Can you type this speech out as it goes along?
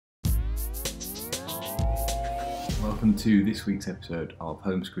Welcome to this week's episode of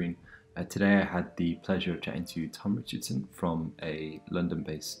Homescreen. Today I had the pleasure of chatting to Tom Richardson from a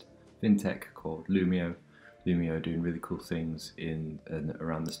London-based fintech called Lumio. Lumio are doing really cool things in and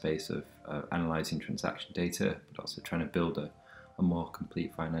around the space of analysing transaction data, but also trying to build a more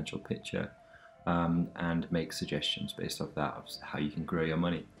complete financial picture and make suggestions based off that of how you can grow your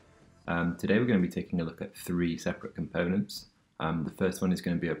money. Today we're going to be taking a look at three separate components. The first one is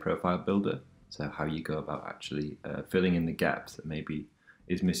going to be a profile builder, so how you go about actually filling in the gaps that maybe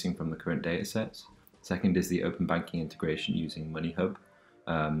is missing from the current data sets. Second is the open banking integration using MoneyHub.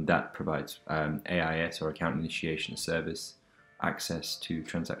 That provides AIS or account initiation service access to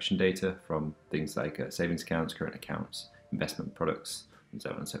transaction data from things like savings accounts, current accounts, investment products, and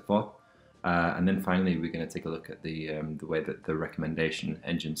so on and so forth. And then finally, we're going to take a look at the way that the recommendation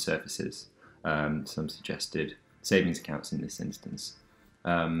engine surfaces some suggested savings accounts in this instance.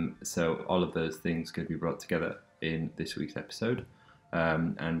 So all of those things could be brought together in this week's episode,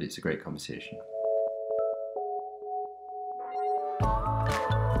 and it's a great conversation.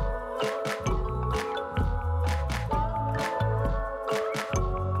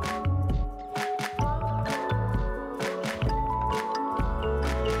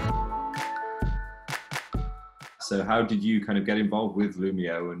 So how did you kind of get involved with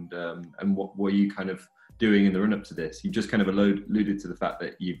Lumio, and what were you kind of doing in the run-up to this? You've just kind of alluded to the fact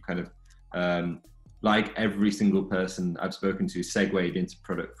that you've kind of, like every single person I've spoken to, segued into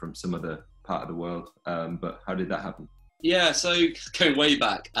product from some other part of the world. But how did that happen? Yeah, so going way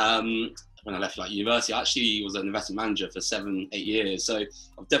back, when I left university, I actually was an investment manager for 7-8 years. So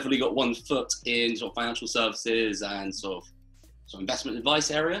I've definitely got one foot in sort of financial services and sort of investment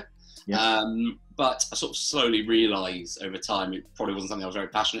advice area. Yeah. But I sort of slowly realised over time it probably wasn't something I was very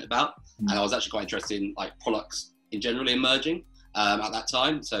passionate about, and I was actually quite interested in like products in generally emerging at that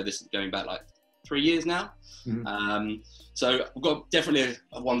time. So this is going back like 3 years now. So I've got definitely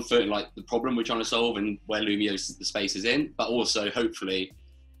a one foot in like the problem we're trying to solve and where Lumio's the space is in, but also hopefully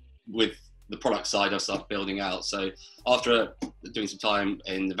with the product side I'll start building out. So after doing some time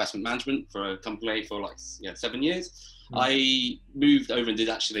in investment management for a company for like 7 years, I moved over and did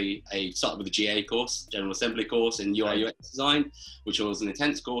started with a GA course, General Assembly course in UI UX design, which was an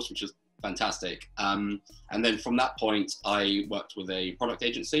intense course, which was fantastic. And then from that point, I worked with a product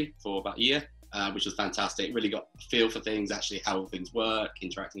agency for about a year, which was fantastic. Really got a feel for things, actually how things work,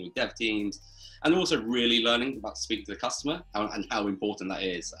 interacting with dev teams, and also really learning about speaking to the customer and how important that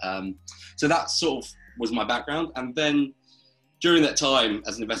is. So that sort of was my background. And then during that time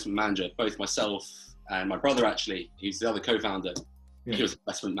as an investment manager, both myself and my brother, actually, who's the other co-founder, he was an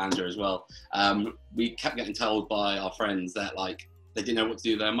investment manager as well. We kept getting told by our friends that like they didn't know what to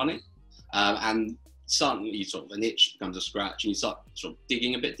do with their money, and suddenly sort of an itch becomes a scratch, and you start sort of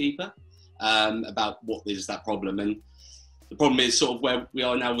digging a bit deeper about what is that problem. And the problem is sort of where we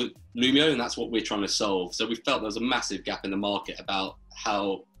are now with Lumio, and that's what we're trying to solve. So we felt there was a massive gap in the market about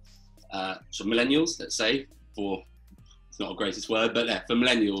how sort of millennials, let's say, it's not the greatest word, but for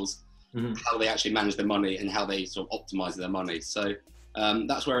millennials, how they actually manage their money and how they sort of optimize their money. So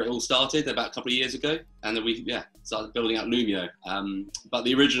that's where it all started about a couple of years ago. And then we started building out Lumio. But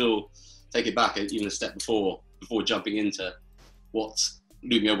the original, take it back even a step before jumping into what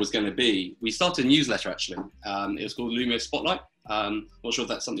Lumio was going to be, we started a newsletter actually. It was called Lumio Spotlight. Not sure if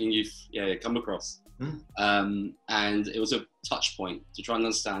that's something you've come across. And it was a touch point to try and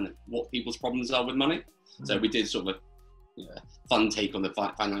understand what people's problems are with money. So we did sort of a fun take on the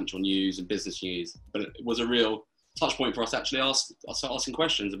financial news and business news, but it was a real touch point for us to actually start asking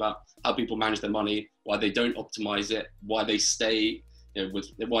questions about how people manage their money, why they don't optimize it, why they stay,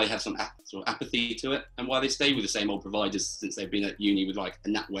 why they have some sort of apathy to it, and why they stay with the same old providers since they've been at uni with like a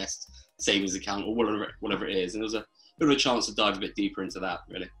NatWest savings account or whatever it is. And there was a bit of a chance to dive a bit deeper into that,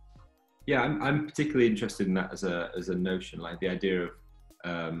 really. Yeah, I'm particularly interested in that as a notion, like the idea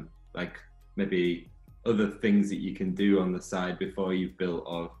of like maybe other things that you can do on the side before you've built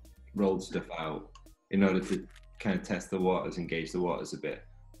or rolled stuff out in order to kind of test the waters and gauge the waters a bit.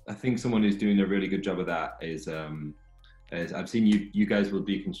 I think someone who's doing a really good job of that is I've seen you guys will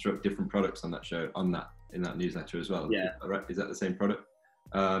deconstruct different products on that show, in that newsletter as well. Yeah. Is that the same product?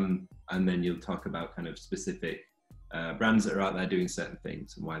 And then you'll talk about kind of specific brands that are out there doing certain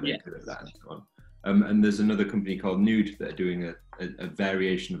things and why they're good at that and so on. And there's another company called Nude that are doing a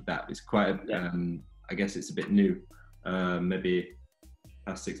variation of that. It's quite I guess it's a bit new, maybe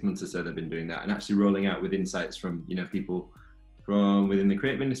past 6 months or so they've been doing that and actually rolling out with insights from people from within the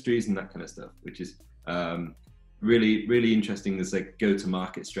creative industries and that kind of stuff, which is really, really interesting as a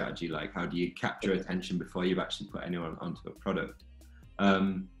go-to-market strategy. Like, how do you capture attention before you've actually put anyone onto a product?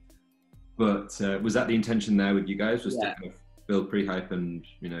 But was that the intention there with you guys? Was Yeah. to kind of build pre-hype and,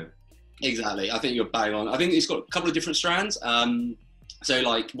 you know? Exactly. I think you're bang on. I think it's got a couple of different strands. So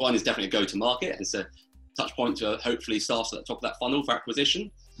like one is definitely a go-to-market, and so touch point to hopefully start at the top of that funnel for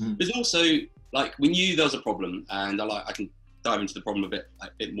acquisition. There's also like we knew there was a problem, and I can dive into the problem a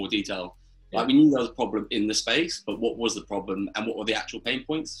bit more detail. Like we knew there was a problem in the space, but what was the problem and what were the actual pain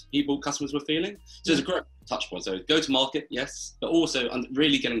points customers were feeling? So it's a great touch point. So go to market, yes, but also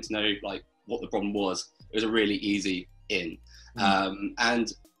really getting to know like what the problem was. It was a really easy in,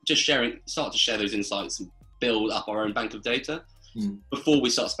 and just start to share those insights and build up our own bank of data before we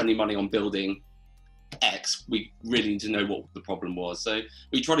start spending money on building X. We really need to know what the problem was. So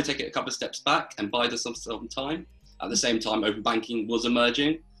we try to take it a couple of steps back and bide us some time. At the same time, open banking was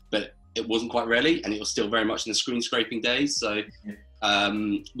emerging, but it wasn't quite ready, and it was still very much in the screen scraping days. So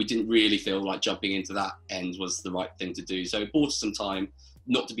we didn't really feel like jumping into that end was the right thing to do. So it bought us some time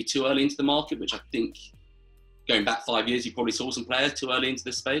not to be too early into the market, which I think going back 5 years, you probably saw some players too early into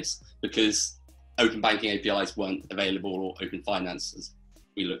this space because open banking APIs weren't available, or open finance as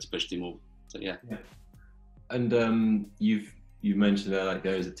we looked to push to more. So yeah. And you've mentioned that like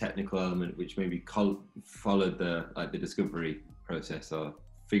there is a technical element which maybe followed the discovery process, or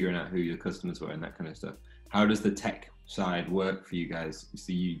figuring out who your customers were and that kind of stuff. How does the tech side work for you guys?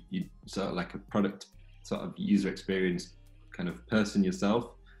 So you sort of like a product sort of user experience kind of person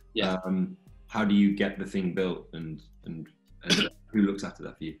yourself. Yeah. How do you get the thing built, and who looks after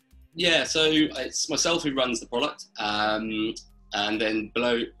that for you? Yeah, so it's myself who runs the product, and then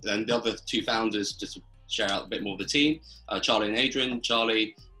below, then the other two founders, just to share out a bit more of the team, Charlie and Adrian.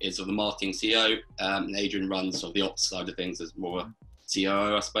 Charlie is sort of the marketing CEO, and Adrian runs sort of the ops side of things as more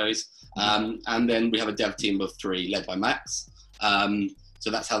COO, I suppose. And then we have a dev team of 3 led by Max.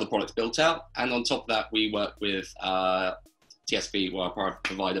 So that's how the product's built out. And on top of that, we work with TSB, or our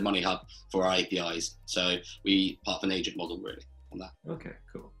provider, Money Hub, for our APIs. So we part of an agent model really on that. Okay,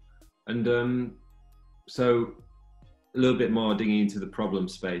 cool. And so a little bit more digging into the problem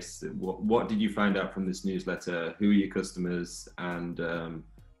space. What did you find out from this newsletter? Who are your customers, and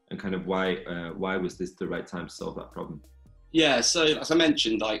kind of why was this the right time to solve that problem? Yeah, so as I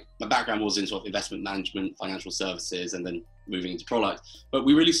mentioned, like my background was in sort of investment management, financial services, and then moving into product. But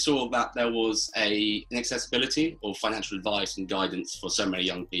we really saw that there was an inaccessibility of financial advice and guidance for so many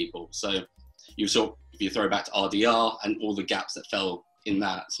young people. So you saw, if you throw back to RDR and all the gaps that fell in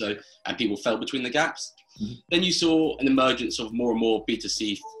that, and people fell between the gaps. Then you saw an emergence of more and more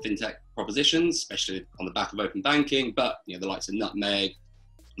B2C fintech propositions, especially on the back of open banking, but you know, the likes of Nutmeg,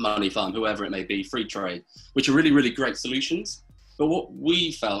 Money Farm, whoever it may be, Free Trade, which are really, really great solutions. But what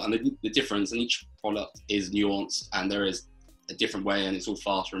we felt, and the difference, and each product is nuanced and there is a different way and it's all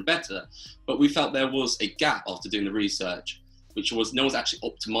faster and better, but we felt there was a gap after doing the research, which was no one's actually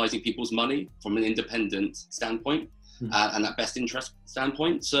optimizing people's money from an independent standpoint and that best interest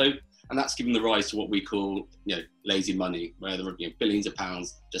standpoint. So, and that's given the rise to what we call, you know, lazy money, where there are billions of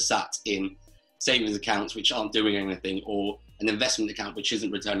pounds just sat in savings accounts which aren't doing anything, or an investment account which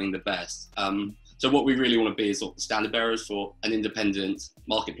isn't returning the best. So what we really want to be is sort of the standard bearers for an independent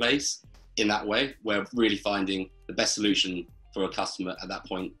marketplace in that way, where really finding the best solution for a customer at that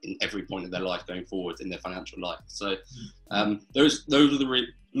point, in every point of their life going forward in their financial life. So those are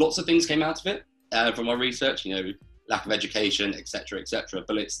lots of things came out of it from our research, you know, lack of education, et cetera,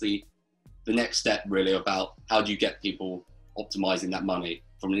 but it's the next step really about how do you get people optimizing that money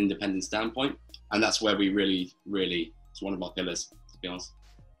from an independent standpoint. And that's where we really, it's one of my pillars, to be honest.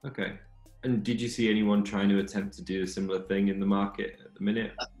 Okay. And did you see anyone trying to attempt to do a similar thing in the market at the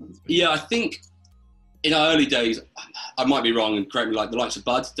minute? Yeah, I think in our early days, I might be wrong and correct me, like the likes of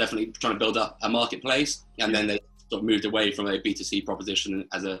Bud, definitely trying to build up a marketplace. And then they sort of moved away from a B2C proposition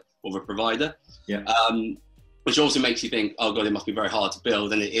as a provider. Yeah. Which also makes you think, oh God, it must be very hard to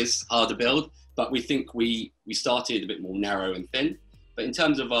build. And it is hard to build. But we think we started a bit more narrow and thin. But in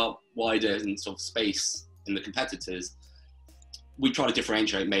terms of our wider and sort of space in the competitors, we try to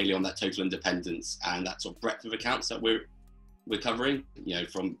differentiate mainly on that total independence and that sort of breadth of accounts that we're covering, you know,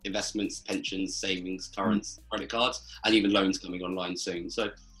 from investments, pensions, savings, currents, credit cards, and even loans coming online soon.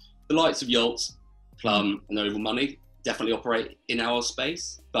 So the likes of Yolt, Plum, and Oval Money definitely operate in our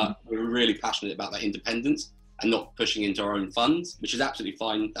space, but we're really passionate about that independence and not pushing into our own funds, which is absolutely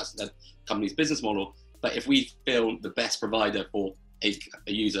fine. That's the company's business model. But if we feel the best provider for a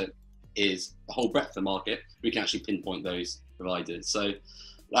user is the whole breadth of the market, we can actually pinpoint those providers. So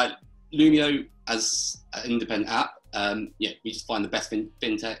like Lumio as an independent app, we just find the best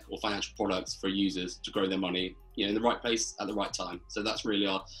fintech or financial products for users to grow their money, you know, in the right place at the right time. So that's really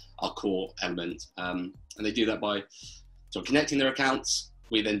our core element. And they do that by sort of connecting their accounts,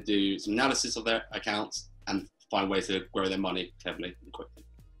 we then do some analysis of their accounts and find ways to grow their money cleverly and quickly.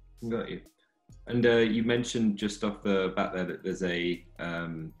 Got you. And you mentioned just off the bat there that there's a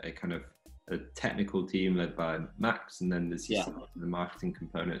kind of a technical team led by Max, and then there's the marketing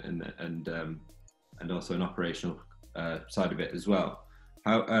component and also an operational side of it as well.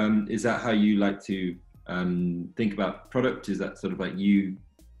 How is that how you like to think about product? Is that sort of like you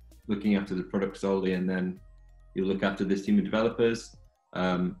looking after the product solely, and then you look after this team of developers?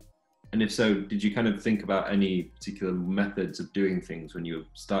 And if so, did you kind of think about any particular methods of doing things when you were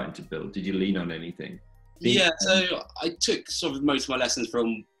starting to build? Did you lean on anything? Yeah, so I took sort of most of my lessons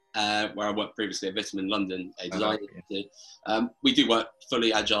from where I worked previously at 𝗣𝘂𝗺𝗃𝗻, London, a design agency. We do work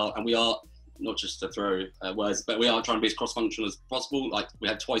fully agile, and we are, not just to throw words, but we are trying to be as cross-functional as possible. Like, we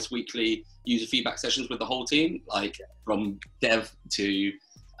have twice weekly user feedback sessions with the whole team, like from dev to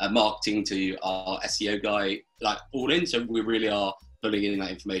marketing to our SEO guy, like all in. So we really are pulling in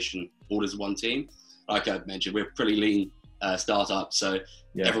that information all as one team. Like I mentioned, we're a pretty lean startup, so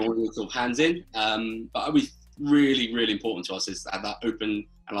everyone is sort of hands in. But it was really, really important to us is to have that open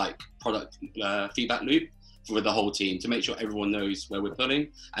and like product feedback loop for the whole team to make sure everyone knows where we're putting,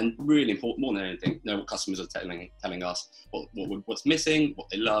 and really important, more than anything, know what customers are telling us, what's missing, what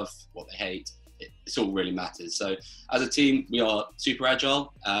they love, what they hate. It's all really matters. So as a team, we are super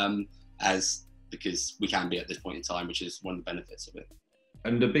agile, because we can be at this point in time, which is one of the benefits of it.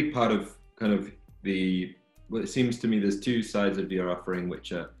 And a big part of kind of well, it seems to me there's two sides of your offering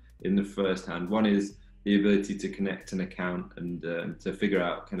which are in the first hand. One is the ability to connect an account and to figure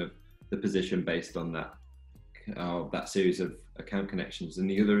out kind of the position based on that series of account connections, and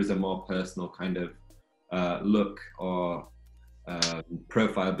the other is a more personal kind of look or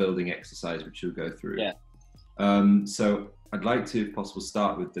profile building exercise which you'll go through. So I'd like to, if possible,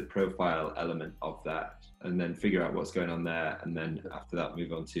 start with the profile element of that and then figure out what's going on there, and then after that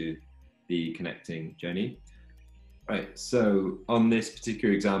move on to the connecting journey. Right, so on this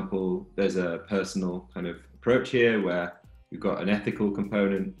particular example, there's a personal kind of approach here where we've got an ethical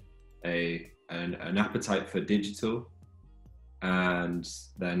component, an appetite for digital, and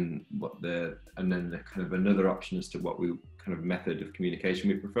then the kind of another option as to what we kind of method of communication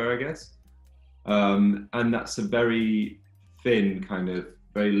we prefer, I guess. And that's a very thin kind of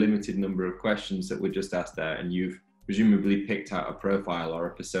very limited number of questions that were just asked there, and you've presumably picked out a profile or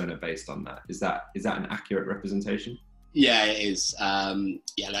a persona based on that. Is that an accurate representation? Yeah, it is.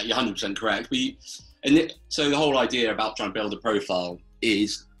 Like you're 100% correct. So the whole idea about trying to build a profile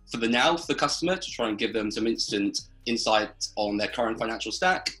is for the customer to try and give them some instant insight on their current financial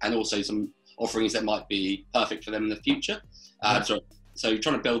stack, and also some offerings that might be perfect for them in the future. So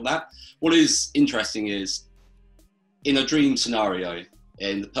trying to build that. What is interesting is, in a dream scenario,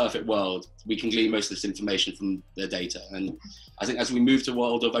 in the perfect world, we can glean most of this information from their data. And I think as we move to a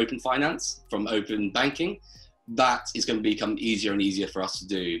world of open finance, from open banking, that is going to become easier and easier for us to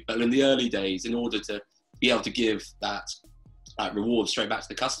do. But in the early days, in order to be able to give that reward straight back to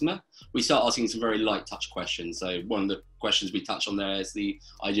the customer, we start asking some very light touch questions. So one of the questions we touch on there is the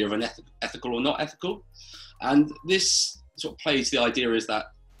idea of an ethical or not ethical. And this sort of plays the idea is that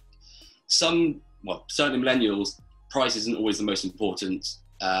certainly millennials, price isn't always the most important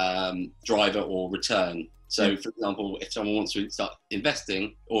driver or return. So for example, if someone wants to start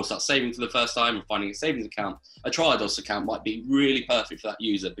investing or start saving for the first time or finding a savings account, a Triodos account might be really perfect for that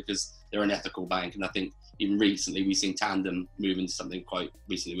user because they're an ethical bank. And I think even recently we've seen Tandem move into something quite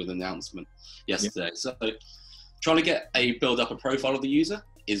recently with an announcement yesterday. So trying to build up a profile of the user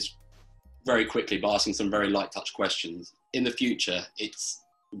is very quickly by asking some very light touch questions. In the future, it's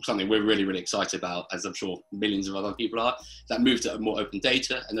something we're really, really excited about, as I'm sure millions of other people are. That move to more open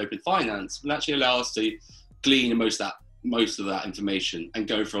data and open finance will actually allow us to glean most of that information and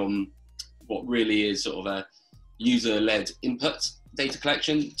go from what really is sort of a user-led input data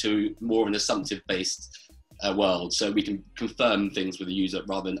collection to more of an assumptive-based world. So we can confirm things with the user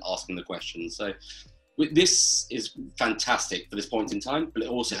rather than asking the questions. So this is fantastic for this point in time, but it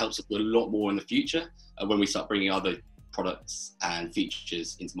also helps us with a lot more in the future when we start bringing other products and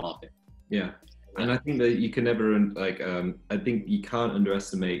features into market. And I think that you can never I think you can't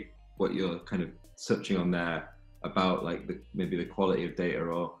underestimate what you're kind of touching on there about like maybe the quality of data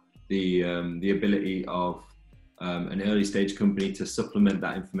or the ability of an early stage company to supplement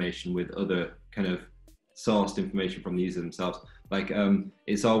that information with other kind of sourced information from the user themselves. Like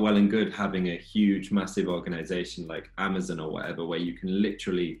it's all well and good having a huge massive organization like Amazon or whatever, where you can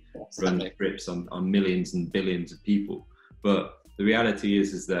literally run scripts on millions and billions of people. But the reality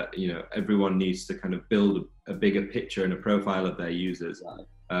is that, you know, everyone needs to kind of build a bigger picture and a profile of their users.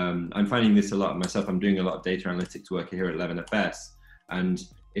 I'm finding this a lot myself. I'm doing a lot of data analytics work here at �11FS, And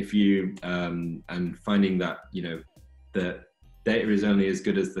if you and finding that, you know, the data is only as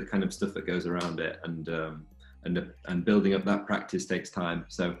good as the kind of stuff that goes around it, and building up that practice takes time.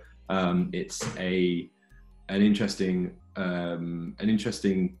 So it's an interesting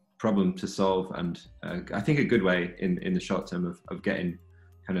problem to solve, and I think a good way in the short term of getting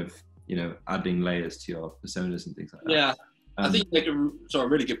kind of, you know, adding layers to your personas and things like that. Yeah, I think you make a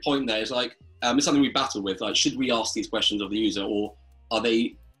really good point there. It's like it's something we battle with. Like, should we ask these questions of the user, or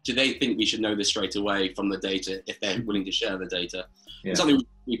do they think we should know this straight away from the data if they're willing to share the data? Yeah. It's something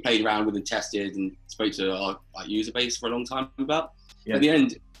we played around with and tested and spoke to our user base for a long time about. Yeah. At the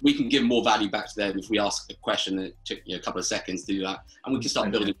end, we can give more value back to them if we ask a question that took, you know, a couple of seconds to do that, and we can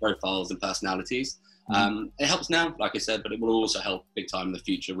start building profiles and personalities. It helps now, like I said, but it will also help big time in the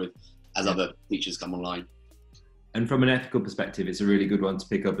future as other features come online. And from an ethical perspective, it's a really good one to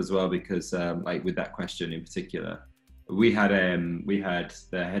pick up as well, because like with that question in particular, we had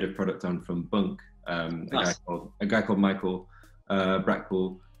the head of product on from Bunk, Nice. a guy called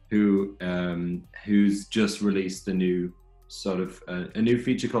𝗟𝘂𝗺𝗲𝗀𝗃𝗃𝗃, who's just released a new sort of a new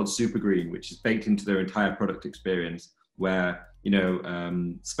feature called Super Green, which is baked into their entire product experience, where, you know,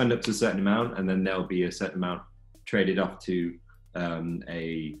 spend up to a certain amount, and then there'll be a certain amount traded off to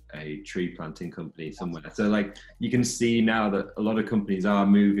a tree planting company somewhere. So like, you can see now that a lot of companies are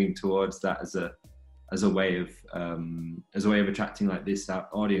moving towards that as a way of attracting like this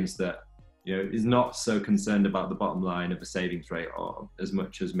audience that, you know, is not so concerned about the bottom line of a savings rate, or as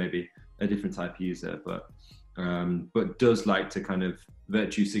much as maybe a different type of user, but does like to kind of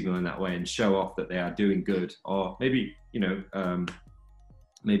virtue signal in that way and show off that they are doing good, or maybe, you know,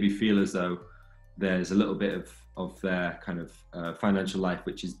 maybe feel as though there's a little bit of their kind of financial life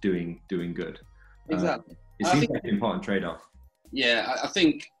which is doing good. Exactly. It seems like an important trade-off. Yeah, I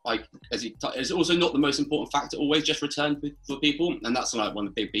think, like, it's also not the most important factor always, just return for people, and that's like one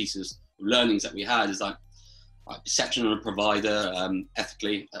of the big pieces of learnings that we had is like perception of a provider,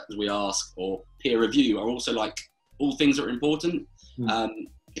 ethically, as we ask, or peer review are also like all things that are important.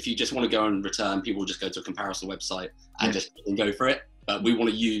 If you just want to go and return, people will just go to a comparison website and just go for it. But we want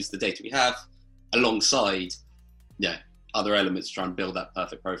to use the data we have alongside, other elements to try and build that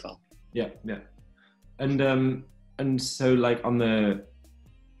perfect profile. Yeah. And so like on a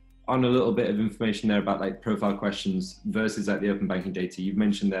little bit of information there about like profile questions versus like the open banking data, you've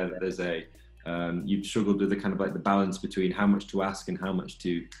mentioned there that there's you've struggled with the kind of like the balance between how much to ask and how much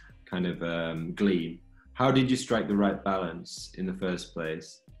to kind of glean. How did you strike the right balance in the first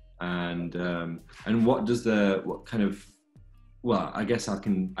place? And what kind of, well, I guess I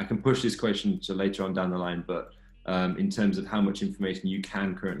can push this question to later on down the line, but in terms of how much information you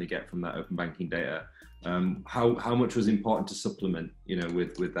can currently get from that open banking data, how much was important to supplement, you know,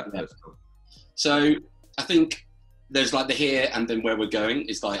 with that first goal? So I think there's like the here and then where we're going.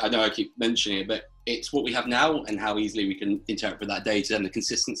 It's like, I know I keep mentioning it, but it's what we have now and how easily we can interpret that data and the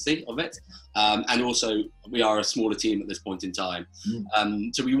consistency of it. And also, we are a smaller team at this point in time.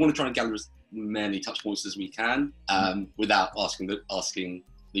 So we want to try and gather as many touch points as we can without asking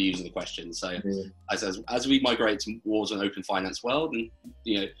the user the question. So as we migrate towards an open finance world, and,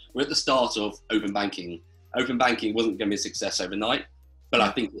 you know, we're at the start of open banking. Open banking wasn't going to be a success overnight, but I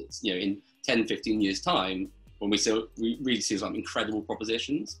think it's, you know, in 10, 15 years time, when we really see some incredible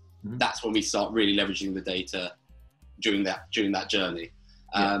propositions, that's when we start really leveraging the data during that journey.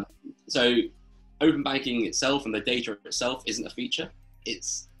 So open banking itself and the data itself isn't a feature. It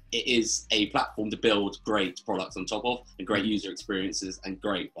is a platform to build great products on top of, and great user experiences and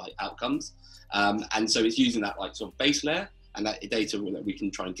great like outcomes. And so it's using that like sort of base layer and that data that we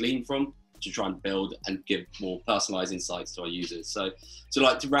can try and glean from to try and build and give more personalized insights to our users. So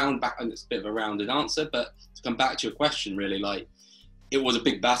like, to round back, and it's a bit of a rounded answer, but to come back to your question, really, like, it was a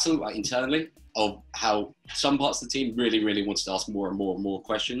big battle, like, internally, of how some parts of the team really, really wanted to ask more and more and more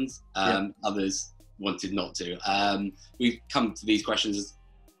questions. Others wanted not to. We've come to these questions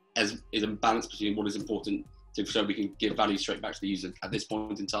as a balance between what is important so we can give value straight back to the user at this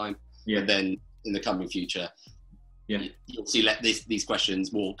point in time. And then in the coming future, you'll see these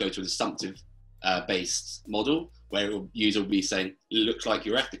questions more go to an assumptive based model, where user will be saying, it looks like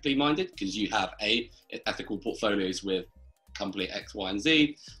you're ethically minded because you have ethical portfolios with company X, Y, and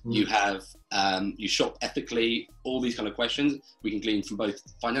Z. You have, you shop ethically, all these kind of questions we can glean from both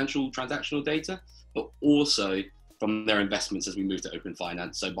financial transactional data, but also from their investments as we move to open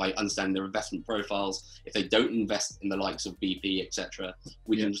finance. So by understanding their investment profiles, if they don't invest in the likes of BP, etc.,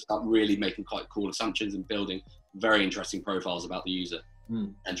 we can start really making quite cool assumptions and building very interesting profiles about the user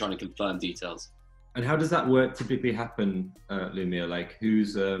and trying to confirm details. And how does that work typically happen, Lumio? Like,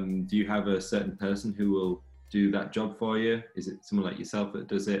 do you have a certain person who will do that job for you? Is it someone like yourself that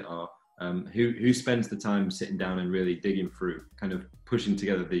does it, or who spends the time sitting down and really digging through, kind of pushing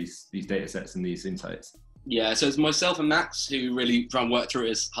together these data sets and these insights? Yeah, so it's myself and Max who really try and work through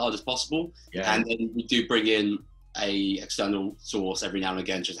it as hard as possible. Yeah. And then we do bring in a external source every now and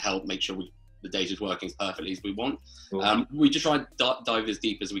again just to help make sure the data is working as perfectly as we want. Cool. We just try and dive as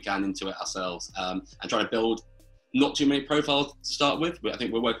deep as we can into it ourselves, and try to build not too many profiles to start with. I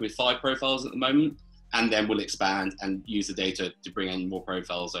think we're working with 5 profiles at the moment, and then we'll expand and use the data to bring in more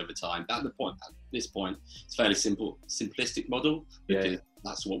profiles over time. At this point, it's a fairly simplistic model, because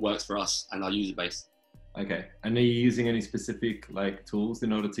that's what works for us and our user base. Okay, and are you using any specific tools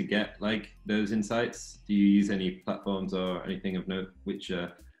in order to get those insights? Do you use any platforms or anything of note which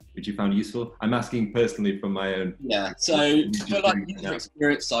you found useful? I'm asking personally from my own. Yeah, so for user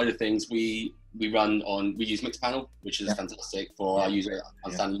experience side of things, we use Mixpanel, which is fantastic for our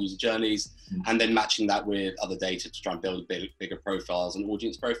understanding user journeys, and then matching that with other data to try and build bigger profiles and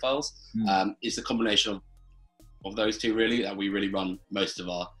audience profiles. It's a combination of those two really that we really run most of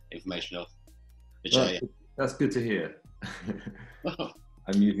our information off. That's good to hear.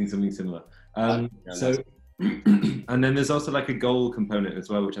 I'm using something similar. And then there's also a goal component as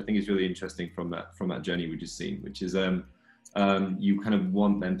well, which I think is really interesting from that journey we just seen, which is you kind of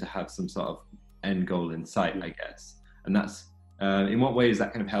want them to have some sort of end goal in sight, I guess. And that's in what way is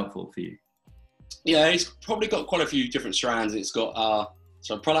that kind of helpful for you? Yeah, it's probably got quite a few different strands. It's got our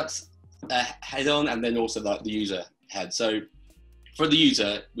products head on, and then also the user head. So for the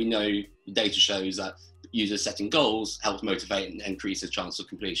user, we know the data shows that users setting goals helps motivate and increase the chance of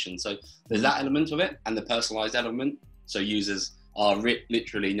completion. So there's that element of it, and the personalized element. So users are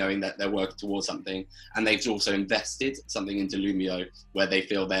literally knowing that they're working towards something, and they've also invested something into Lumio where they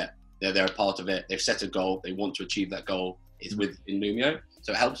feel that they're a part of it. They've set a goal, they want to achieve that goal. It's within Lumio,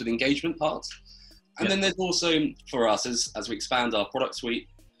 so it helps with engagement parts. And then there's also, for us, as we expand our product suite,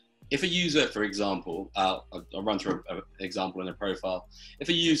 if a user, for example, I'll run through an example in a profile. If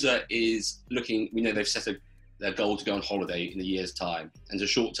a user is looking, we know they've set their goal to go on holiday in a year's time, and it's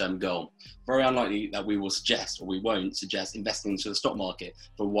a short-term goal, very unlikely that we will suggest, or we won't suggest, investing into the stock market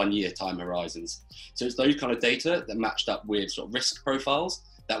for 1 year time horizons. So it's those kind of data that matched up with risk profiles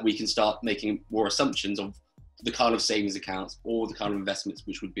that we can start making more assumptions of the kind of savings accounts or the kind of investments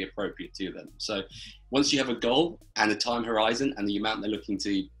which would be appropriate to them. So once you have a goal and a time horizon and the amount they're looking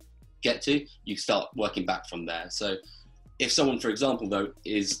to get to, you start working back from there. So if someone, for example, though,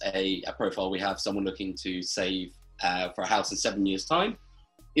 is a profile, we have someone looking to save for a house in 7 years' time,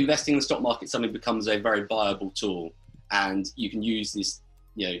 investing in the stock market suddenly becomes a very viable tool. And you can use this,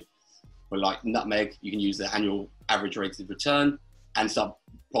 for Nutmeg, you can use the annual average rated return and start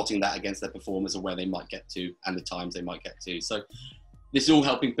plotting that against their performance of where they might get to and the times they might get to. So this is all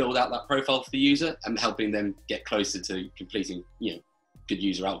helping build out that profile for the user and helping them get closer to completing, good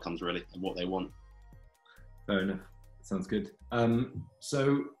user outcomes really and what they want. Fair enough. Sounds good.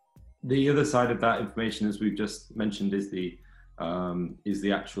 So the other side of that information, as we've just mentioned, is the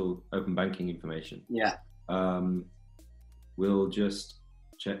actual open banking information. Yeah. We'll just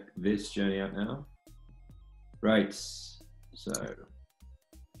check this journey out now. Right. So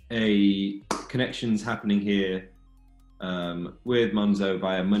a connection's happening here with Monzo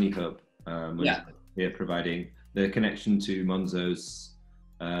via MoneyHub. Here providing the connection to Monzo's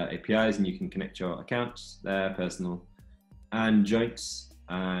APIs, and you can connect your accounts there, personal and joints,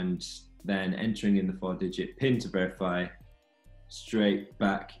 and then entering in the 4-digit PIN to verify straight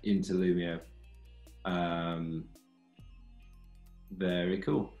back into Lumio. Very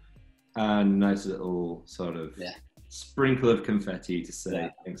cool. And nice little sprinkle of confetti to say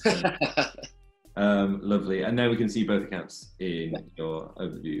thanks. Lovely. And now we can see both accounts in your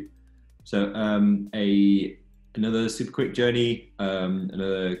overview. So another super quick journey,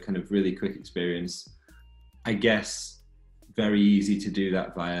 another kind of really quick experience. I guess very easy to do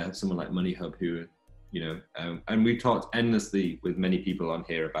that via someone like MoneyHub, who, and we've talked endlessly with many people on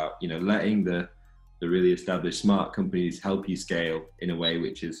here about, letting the really established smart companies help you scale in a way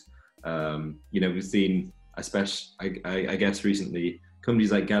which is, we've seen, especially, I guess recently,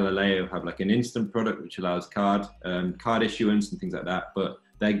 companies like Galileo have an instant product which allows card issuance and things like that, but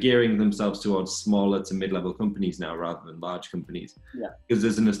they're gearing themselves towards smaller to mid-level companies now rather than large companies. Yeah. Because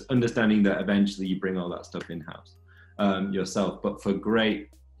there's an understanding that eventually you bring all that stuff in-house yourself. But for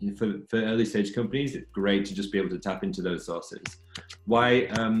early stage companies, it's great to just be able to tap into those sources. Why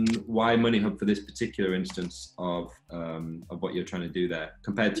MoneyHub for this particular instance of what you're trying to do there,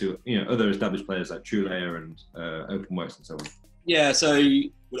 compared to other established players like TrueLayer and OpenWorks and so on? Yeah, so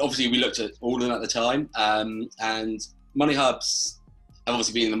obviously we looked at all of them at the time, and MoneyHub's have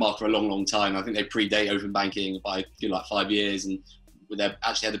obviously been in the market for a long, long time. I think they predate open banking by like 5 years, and they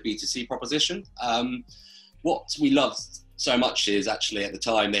actually had a B2C proposition. What we loved so much is actually at the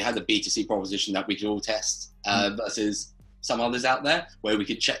time they had a B2C proposition that we could all test versus some others out there where we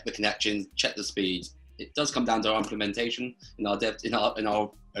could check the connections, check the speed. It does come down to our implementation in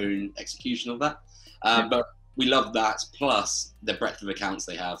our own execution of that. But we love that, plus the breadth of accounts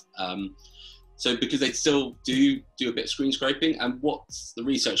they have. So because they still do a bit of screen scraping, and what's the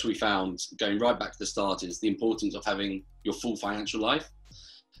research we found, going right back to the start, is the importance of having your full financial life.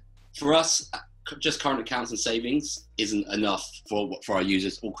 For us, just current accounts and savings isn't enough for our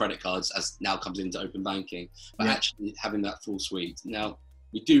users, or credit cards, as now comes into open banking, but actually having that full suite. Now,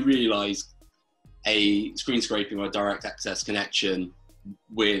 we do realise a screen scraping or a direct access connection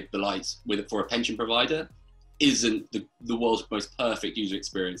with for a pension provider isn't the world's most perfect user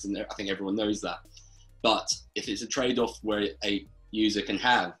experience, and I think everyone knows that. But if it's a trade-off where a user can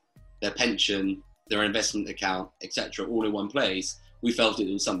have their pension, their investment account, etc., all in one place, we felt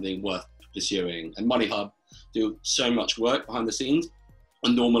it was something worth pursuing. And MoneyHub do so much work behind the scenes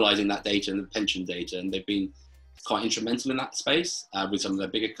on normalising that data and the pension data, and they've been quite instrumental in that space with some of their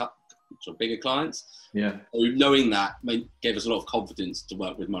bigger clients. Yeah. So knowing that gave us a lot of confidence to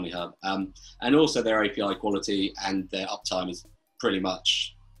work with MoneyHub, and also their API quality and their uptime is pretty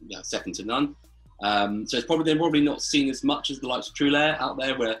much second to none. So they're probably not seen as much as the likes of TrueLayer out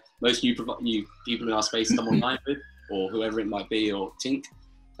there, where most new people in our space come online with, or whoever it might be, or Tink.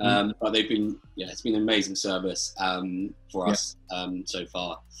 But they've been, it's been an amazing service for us so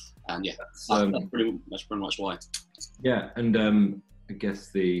far, and that's pretty much why. Yeah, and I guess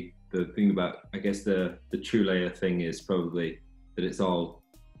the thing about the TrueLayer thing is probably that it's all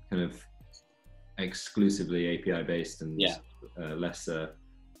kind of exclusively API based and less of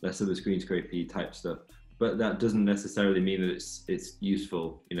the screen scrapey type stuff. But that doesn't necessarily mean that it's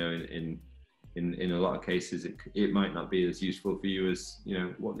useful. In a lot of cases, it might not be as useful for you as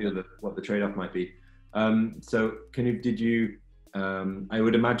what the trade-off might be. So I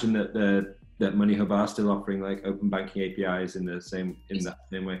would imagine that MoneyHub are still offering like open banking APIs in that same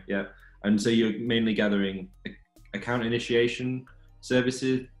way. Yeah. And so you're mainly gathering account initiation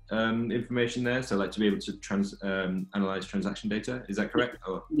services information there. So like to be able to analyze transaction data. Is that correct?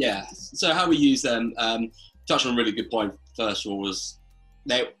 Or? Yeah. So how we use them, touch on a really good point. First of all was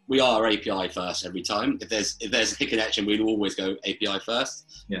we are API first every time. If there's a connection, we'd always go API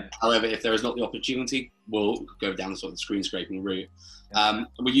first. Yeah. However, if there is not the opportunity, we'll go down the sort of screen scraping route.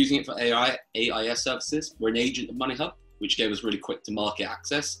 We're using it for AIS services. We're an agent of MoneyHub, which gave us really quick to market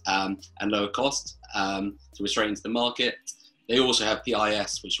access and lower cost. So we're straight into the market. They also have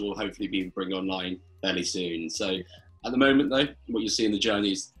PIS, which will hopefully be bringing online fairly soon. So at the moment, though, what you see in the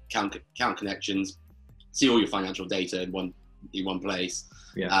journey is count connections, see all your financial data in one place,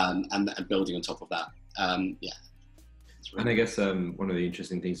 and building on top of that. Really and I guess one of the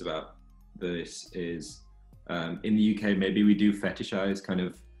interesting things about this is in the UK, maybe we do fetishize kind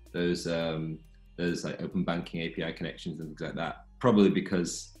of those like open banking API connections and things like that, probably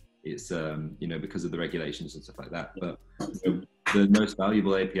because it's because of the regulations and stuff like that. But the most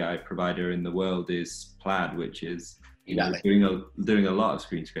valuable API provider in the world is Plaid, which is doing a lot of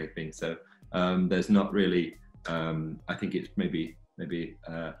screen scraping. So there's not really I think it's maybe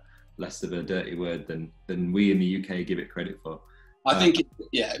less of a dirty word than we in the UK give it credit for. I think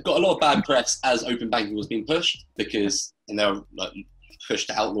it got a lot of bad press as open banking was being pushed, because they were like pushed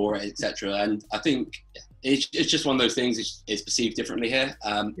to outlaw it, etc. And I think it's just one of those things. It's perceived differently here.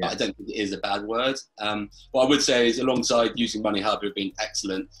 But I don't think it is a bad word. What I would say is, alongside using MoneyHub, have been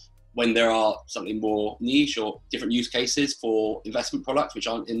excellent. When there are something more niche or different use cases for investment products which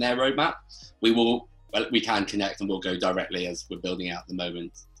aren't in their roadmap, we can connect and we'll go directly, as we're building out at the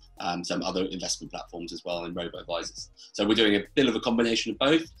moment. Some other investment platforms as well, and robo-advisors. So we're doing a bit of a combination of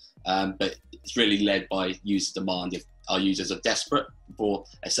both, but it's really led by user demand. If our users are desperate for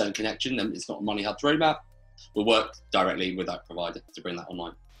a certain connection and it's not MoneyHub's roadmap, we'll work directly with that provider to bring that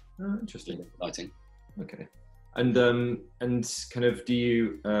online. Oh, interesting. Really exciting. Okay. And kind of do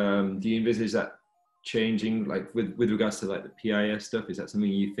you envisage that changing, like with regards to like the PIS stuff? Is that something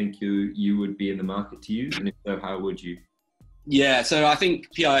you think you would be in the market to use? And if so, how would you? Yeah, so I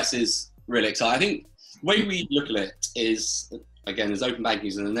think PIS is really exciting. I think the way we look at it is, again, as open banking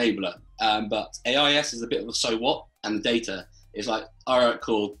is an enabler, but AIS is a bit of a so what, and the data is like, all right,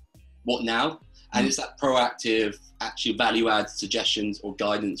 cool, what now? And it's that proactive, actually value-add suggestions or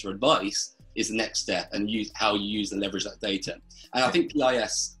guidance or advice is the next step, and how you use and leverage that data. And I think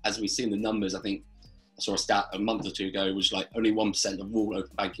PIS, as we've seen the numbers, I think I saw a stat a month or two ago, was like only 1% of all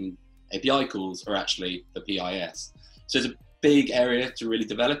open banking API calls are actually for PIS. So big area to really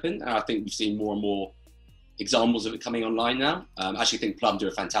develop in. And I think we've seen more and more examples of it coming online now. I actually think Plum do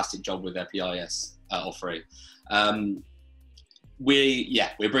a fantastic job with their PIS offering.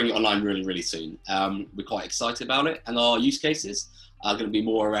 We're bringing it online really, really soon. We're quite excited about it, and our use cases are going to be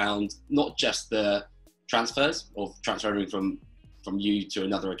more around not just the transfers or transferring from you to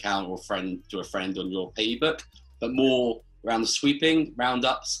another account or friend to a friend on your pay book, but more around the sweeping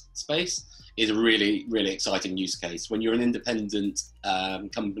roundups space is a really, really exciting use case. When you're an independent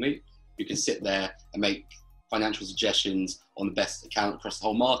company, you can sit there and make financial suggestions on the best account across the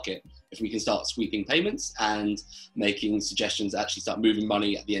whole market. If we can start sweeping payments and making suggestions that actually start moving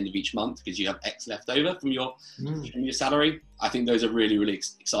money at the end of each month because you have X left over from your salary, I think those are really, really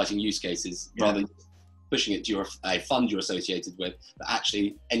exciting use cases, rather than pushing it to a fund you're associated with, but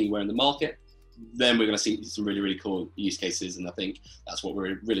actually anywhere in the market. Then we're going to see some really, really cool use cases, and I think that's what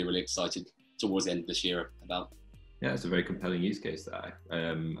we're really, really excited towards the end of this year about. Yeah, it's a very compelling use case, that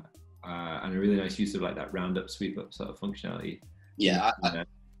and a really nice use of like that roundup, sweep up sort of functionality.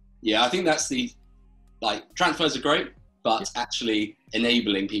 I think that's transfers are great, but actually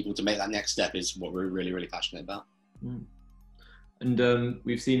enabling people to make that next step is what we're really, really passionate about. And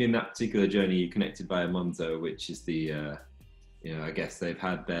we've seen in that particular journey you connected via Monzo, which is the I guess they've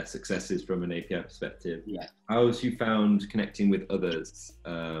had their successes from an API perspective. How have you found connecting with others?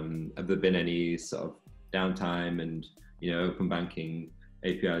 Have there been any sort of downtime? And open banking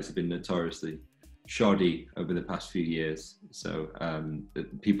APIs have been notoriously shoddy over the past few years, so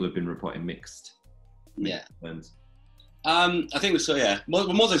people have been reporting mixed. Trends. I think so.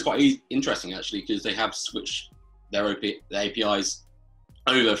 Monzo's quite interesting actually, because they have switched their APIs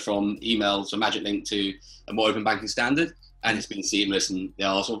over from email to Magic Link to a more open banking standard, and it's been seamless, and they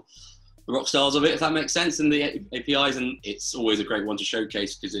are sort of the rock stars of it, if that makes sense, in the APIs, and it's always a great one to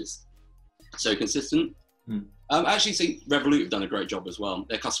showcase because it's so consistent. I actually think Revolut have done a great job as well.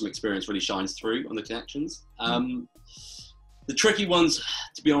 Their customer experience really shines through on the connections. The tricky ones,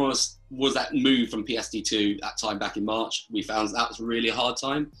 to be honest, was that move from PSD2 that time back in March. We found that was really a hard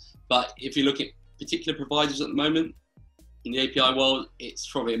time. But if you look at particular providers at the moment in the API world,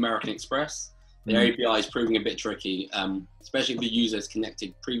 it's probably American Express. Their API is proving a bit tricky, especially if the user is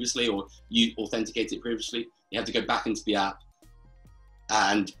connected previously or you authenticated previously. You have to go back into the app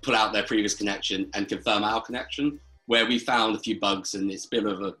and pull out their previous connection and confirm our connection, where we found a few bugs, and it's a bit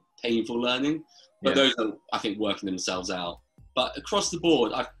of a painful learning, but those are, I think, working themselves out. But across the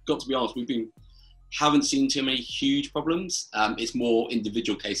board, I've got to be honest, haven't seen too many huge problems. It's more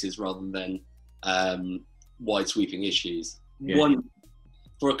individual cases rather than wide sweeping issues. One,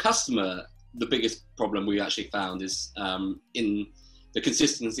 for a customer, the biggest problem we actually found is in the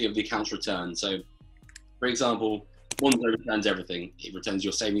consistency of the accounts return. So, for example, Monzo returns everything. It returns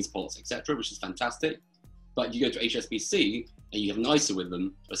your savings pots, etc., which is fantastic. But you go to HSBC and you have an ISA with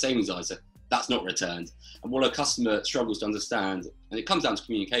them, a savings ISA, that's not returned. And what a customer struggles to understand, and it comes down to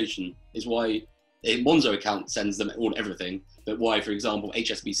communication, is why a Monzo account sends them everything, but why, for example,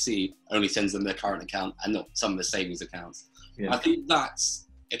 HSBC only sends them their current account and not some of the savings accounts. I think that's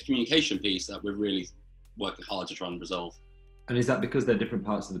a communication piece that we're really working hard to try and resolve. And is that because they're different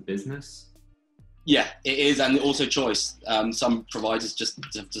parts of the business? Yeah, it is, and also choice. Some providers just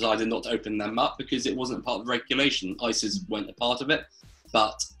have decided not to open them up because it wasn't part of the regulation. ISAs weren't a part of it,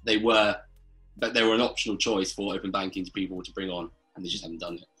 but they were an optional choice for open banking to people to bring on, and they just haven't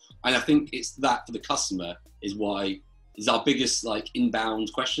done it. And I think it's that for the customer is our biggest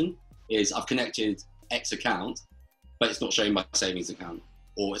inbound question is, I've connected X account, but it's not showing my savings account,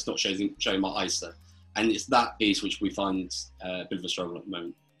 or it's not showing my ISA, and it's that piece which we find a bit of a struggle at the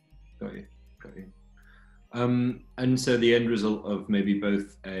moment. Got you. And so the end result of maybe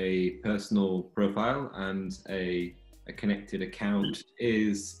both a personal profile and a connected account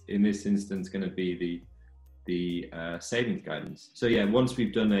is, in this instance, going to be the savings guidance. So once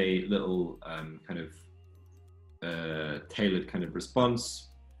we've done a little tailored kind of response,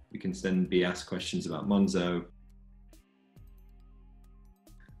 we can then be asked questions about Monzo,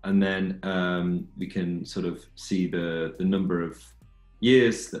 and then we can sort of see the number of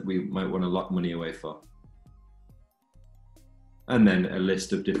years that we might want to lock money away for, and then a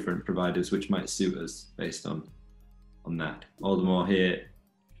list of different providers which might suit us based on that. Aldermore here,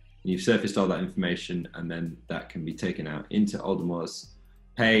 you've surfaced all that information, and then that can be taken out into Aldermore's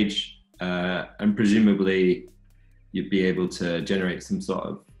page, and presumably you'd be able to generate some sort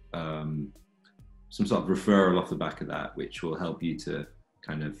of referral off the back of that, which will help you to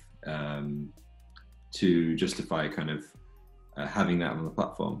kind of to justify kind of having that on the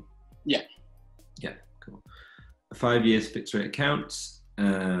platform. Yeah, cool. 5 years fixed rate account,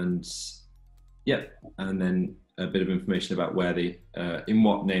 and then a bit of information about where in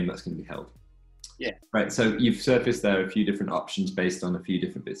what name that's going to be held. Yeah. Right. So you've surfaced there a few different options based on a few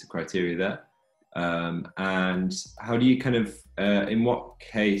different bits of criteria there. And how do you kind of, in what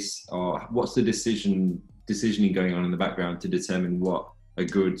case, or what's the decisioning going on in the background to determine what a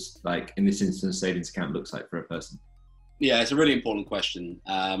good, like in this instance, savings account looks like for a person? Yeah, it's a really important question.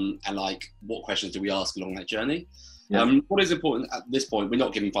 And like, what questions do we ask along that journey? Yeah. What is important at this point, we're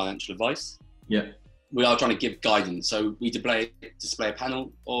not giving financial advice. Yeah. We are trying to give guidance. So we display a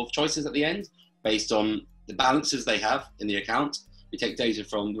panel of choices at the end based on the balances they have in the account. We take data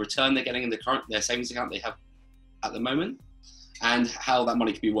from the return they're getting in their savings account they have at the moment, and how that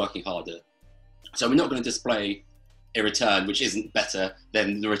money could be working harder. So we're not going to display a return which isn't better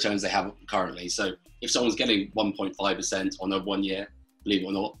than the returns they have currently. So if someone's getting 1.5% on a 1 year, believe it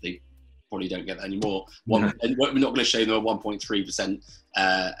or not, they probably don't get that anymore. And we're not going to show them a 1.3%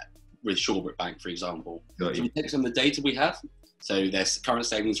 with Shawbrook Bank, for example. So we take some of the data we have, so their current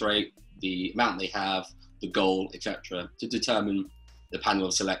savings rate, the amount they have, the goal, etc., to determine the panel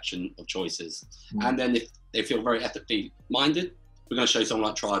of selection of choices. And then if they feel very ethically minded, we're going to show someone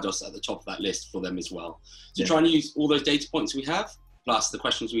like Triados at the top of that list for them as well. So try and use all those data points we have, plus the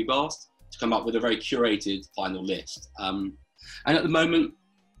questions we've asked, to come up with a very curated final list. And at the moment,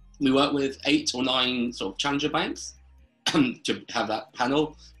 we work with 8 or 9 sort of challenger banks to have that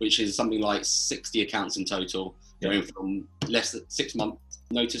panel, which is something like 60 accounts in total, going from less than 6 month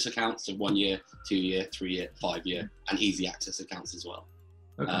notice accounts to 1 year, 2 year, 3 year, 5 year, and easy access accounts as well.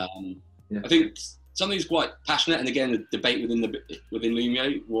 Okay. I think something that's quite passionate, and again, the debate within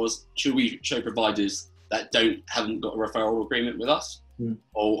Lumio was, should we show providers that haven't got a referral agreement with us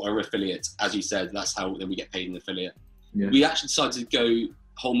or are affiliate? As you said, that's how then we get paid an affiliate. Yeah. We actually decided to go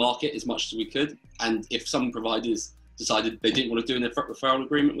whole market as much as we could, and if some providers decided they didn't want to do a referral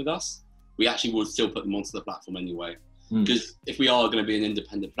agreement with us, we actually would still put them onto the platform anyway. Because if we are going to be an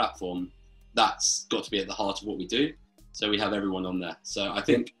independent platform, that's got to be at the heart of what we do. So we have everyone on there. So I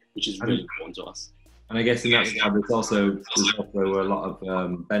think, which is really important to us. And I guess in that regard, there's also a lot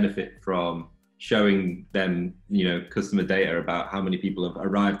of benefit from showing them, customer data about how many people have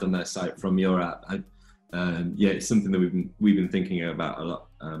arrived on their site from your app. It's something that we've been thinking about a lot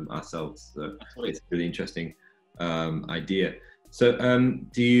ourselves. So it's a really interesting idea. So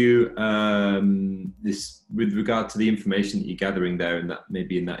do you, with regard to the information that you're gathering there, and that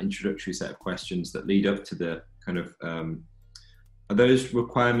maybe in that introductory set of questions that lead up to the kind of, are those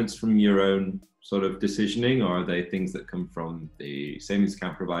requirements from your own sort of decisioning, or are they things that come from the savings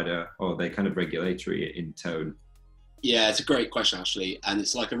account provider, or are they kind of regulatory in tone? Yeah, it's a great question actually, and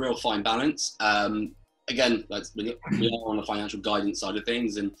it's like a real fine balance. Again, we are on the financial guidance side of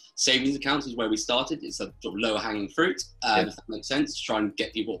things, and savings accounts is where we started. It's a sort of lower hanging fruit, if that makes sense, to try and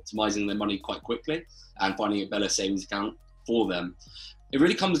get people optimizing their money quite quickly and finding a better savings account for them. It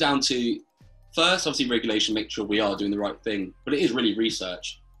really comes down to, first, obviously regulation, make sure we are doing the right thing, but it is really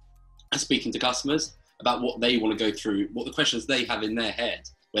research and speaking to customers about what they want to go through, what the questions they have in their head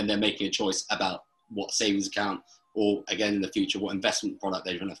when they're making a choice about what savings account, or again in the future, what investment product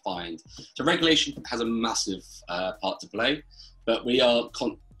they're going to find. So regulation has a massive part to play, but we are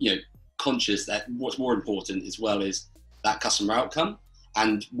conscious that what's more important as well is that customer outcome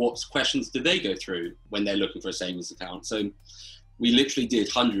and what questions do they go through when they're looking for a savings account. So we literally did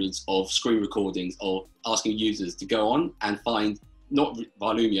hundreds of screen recordings of asking users to go on and find, not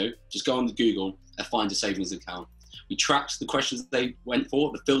via Lumio, just go on to Google and find a savings account. We tracked the questions they went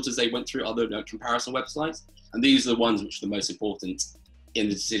for, the filters they went through, other comparison websites, and these are the ones which are the most important in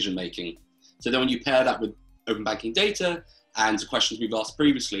the decision making. So then when you pair that with open banking data and the questions we've asked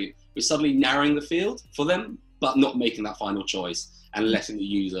previously, we're suddenly narrowing the field for them, but not making that final choice and letting the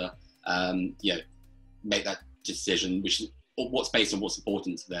user make that decision, which is what's based on what's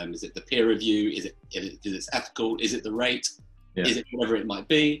important to them. Is it the peer review? Is it ethical? Is it the rate? Yeah. Is it whatever it might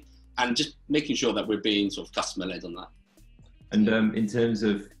be? And just making sure that we're being sort of customer led on that. And in terms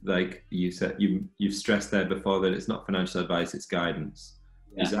of, like you said, you've stressed there before that it's not financial advice, it's guidance.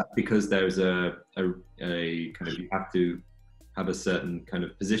 Yeah. Is that because there's a kind of, you have to have a certain kind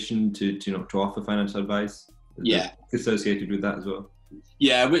of position to not to offer financial advice? Associated with that as well?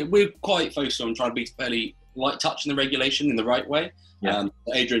 Yeah, we're quite focused on trying to be fairly light touch in the regulation in the right way. Yeah.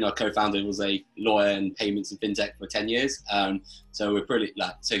 Adrian, our co-founder, was a lawyer in payments and fintech for 10 years. So we're pretty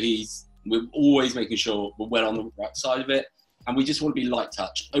we're always making sure we're well on the right side of it. And we just want to be light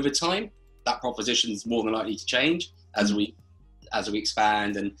touch. Over time, that proposition is more than likely to change as we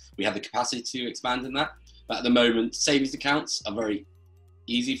expand, and we have the capacity to expand in that. But at the moment, savings accounts are very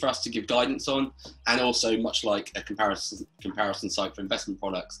easy for us to give guidance on, and also much like a comparison site for investment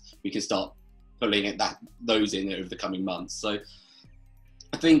products, we can start pulling those in over the coming months. So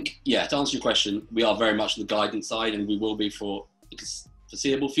I think, yeah, to answer your question, we are very much on the guidance side, and we will be for the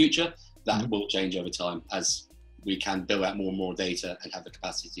foreseeable future. That will change over time as we can build out more and more data and have the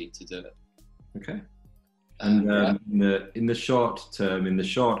capacity to do it. Okay. And in the short term,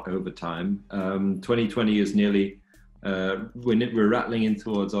 over time, 2020 is nearly, we're rattling in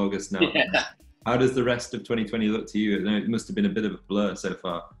towards August now. Yeah. How does the rest of 2020 look to you? I know it must have been a bit of a blur so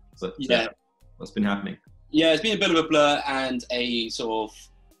far, but what's been happening? Yeah, it's been a bit of a blur and a sort of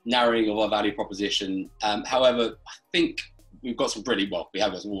narrowing of our value proposition. However, I think we've got we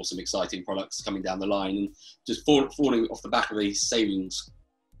have some awesome, exciting products coming down the line, and just falling off the back of these savings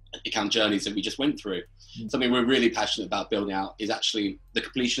account journeys that we just went through. Something we're really passionate about building out is actually the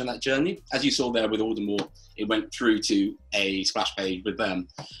completion of that journey. As you saw there with 𝗟𝗂𝗧𝗧, it went through to a splash page with them.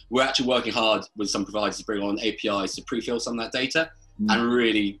 We're actually working hard with some providers to bring on APIs to pre-fill some of that data and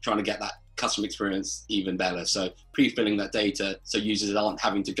really trying to get that customer experience even better. So pre-filling that data so users aren't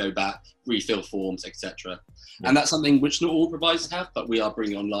having to go back, refill forms, etc. And that's something which not all providers have, but we are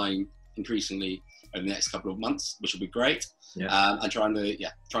bringing online increasingly over the next couple of months, which will be great. And trying to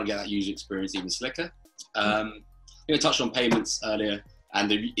get that user experience even slicker. I touched on payments earlier, and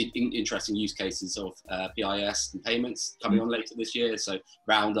the interesting use cases of PIS and payments coming on later this year. So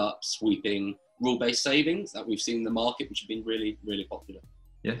roundup, sweeping, rule-based savings that we've seen in the market, which have been really, really popular.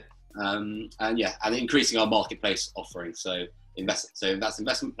 And increasing our marketplace offering. So that's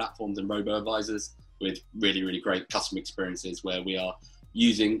investment platforms and robo-advisors with really, really great customer experiences where we are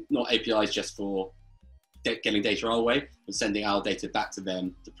using not APIs just for getting data our way, but sending our data back to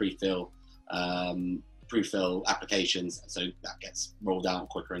them to pre-fill applications, so that gets rolled out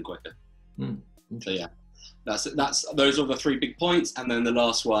quicker and quicker. So yeah, those are the 3 big points. And then the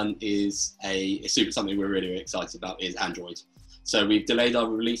last one is something we're really, really excited about is Android. So we've delayed our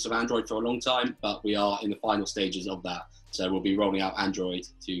release of Android for a long time, but we are in the final stages of that. So we'll be rolling out Android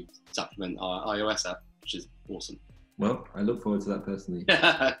to supplement our iOS app, which is awesome. Well, I look forward to that personally.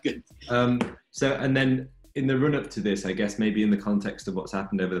 Good. So, and then in the run up to this, I guess maybe in the context of what's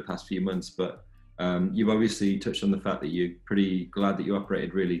happened over the past few months, but you've obviously touched on the fact that you're pretty glad that you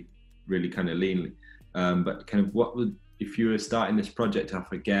operated really, really kind of leanly. But kind of what would, if you were starting this project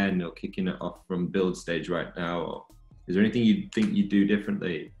off again or kicking it off from build stage right now, or is there anything you think you'd do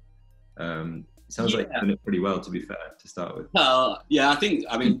differently? It sounds like you've done it pretty well, to be fair, to start with. I mean,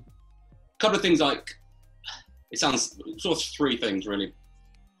 a couple of things it sounds sort of 3 things really.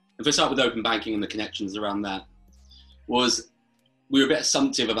 If I start with open banking and the connections around that, we were a bit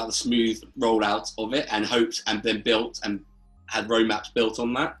assumptive about the smooth rollout of it and hoped and then built and had roadmaps built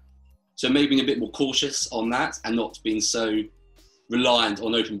on that. So maybe being a bit more cautious on that and not being so reliant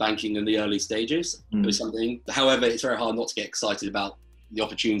on open banking in the early stages was something. However, it's very hard not to get excited about the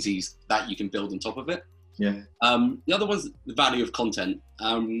opportunities that you can build on top of it. The other one's the value of content.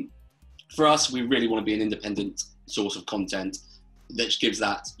 For us, we really want to be an independent source of content that gives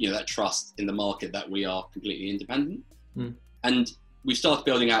that trust in the market that we are completely independent. And we've started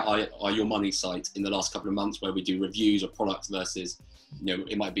building out our Your Money site in the last couple of months, where we do reviews of products versus,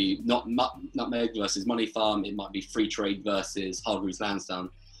 it might be Nutmeg versus Money Farm, it might be Free Trade versus Hargreaves Lansdown,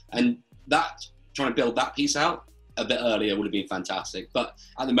 and trying to build that piece out a bit earlier would have been fantastic. But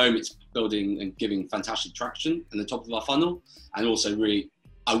at the moment, it's building and giving fantastic traction in the top of our funnel, and also really,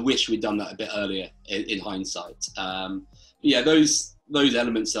 I wish we'd done that a bit earlier in hindsight. Those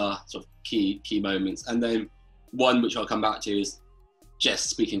elements are sort of key moments. And then one which I'll come back to is just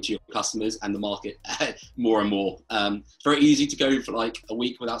speaking to your customers and the market more and more. Very easy to go for like a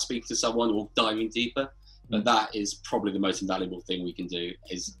week without speaking to someone or diving deeper, but that is probably the most invaluable thing we can do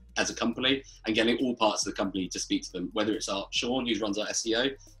is as a company, and getting all parts of the company to speak to them, whether it's Sean, who runs our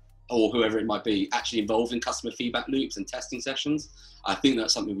SEO, or whoever it might be, actually involved in customer feedback loops and testing sessions. I think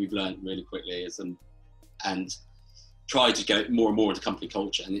that's something we've learned really quickly and try to get more and more into company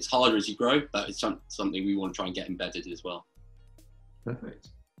culture. And it's harder as you grow, but it's something we want to try and get embedded as well. Perfect.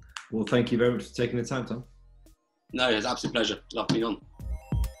 Well, thank you very much for taking the time, Tom. No, it's an absolute pleasure. Love being on.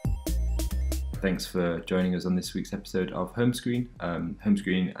 Thanks for joining us on this week's episode of Homescreen.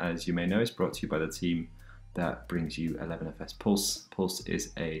 Homescreen, as you may know, is brought to you by the team that brings you 11FS Pulse. Pulse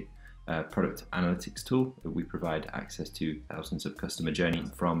is a product analytics tool that we provide access to thousands of customer journeys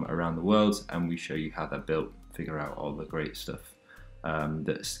from around the world, and we show you how they're built, figure out all the great stuff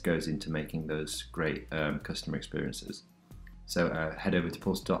that goes into making those great customer experiences. So head over to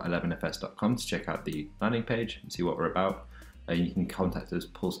pulse.11fs.com to check out the landing page and see what we're about. You can contact us,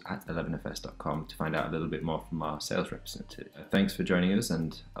 pulse@11fs.com, to find out a little bit more from our sales representative. Thanks for joining us,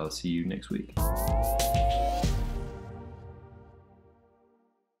 and I'll see you next week.